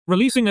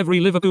releasing every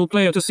Liverpool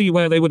player to see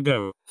where they would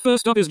go.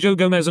 First up is Joe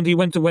Gomez and he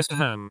went to West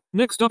Ham.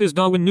 Next up is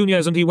Darwin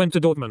Núñez and he went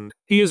to Dortmund.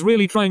 He is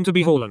really trying to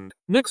be Haaland.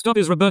 Next up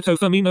is Roberto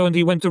Firmino and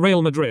he went to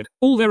Real Madrid.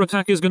 All their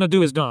attack is gonna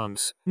do is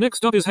dance.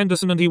 Next up is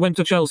Henderson and he went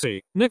to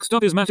Chelsea. Next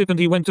up is Matip and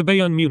he went to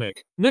Bayern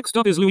Munich. Next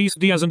up is Luis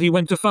Diaz and he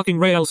went to fucking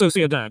Real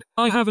Sociedad.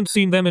 I haven't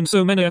seen them in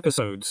so many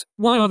episodes.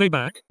 Why are they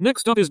back?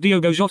 Next up is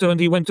Diogo Jota and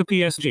he went to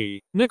PSG.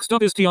 Next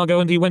up is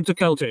Thiago and he went to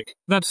Celtic.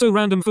 That's so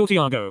random for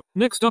Thiago.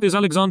 Next up is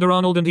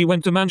Alexander-Arnold and he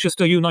went to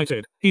Manchester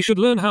United. He should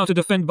learn how to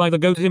defend by the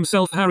GOAT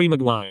himself, Harry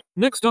Maguire.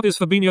 Next up is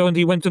Fabinho and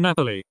he went to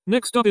Napoli.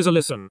 Next up is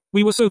Alisson.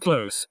 We were so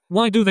close.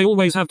 Why do they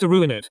always have to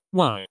ruin it?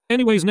 Why?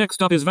 Anyways,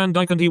 next up is Van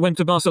Dijk and he went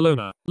to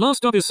Barcelona.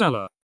 Last up is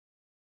Salah.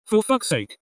 For fuck's sake.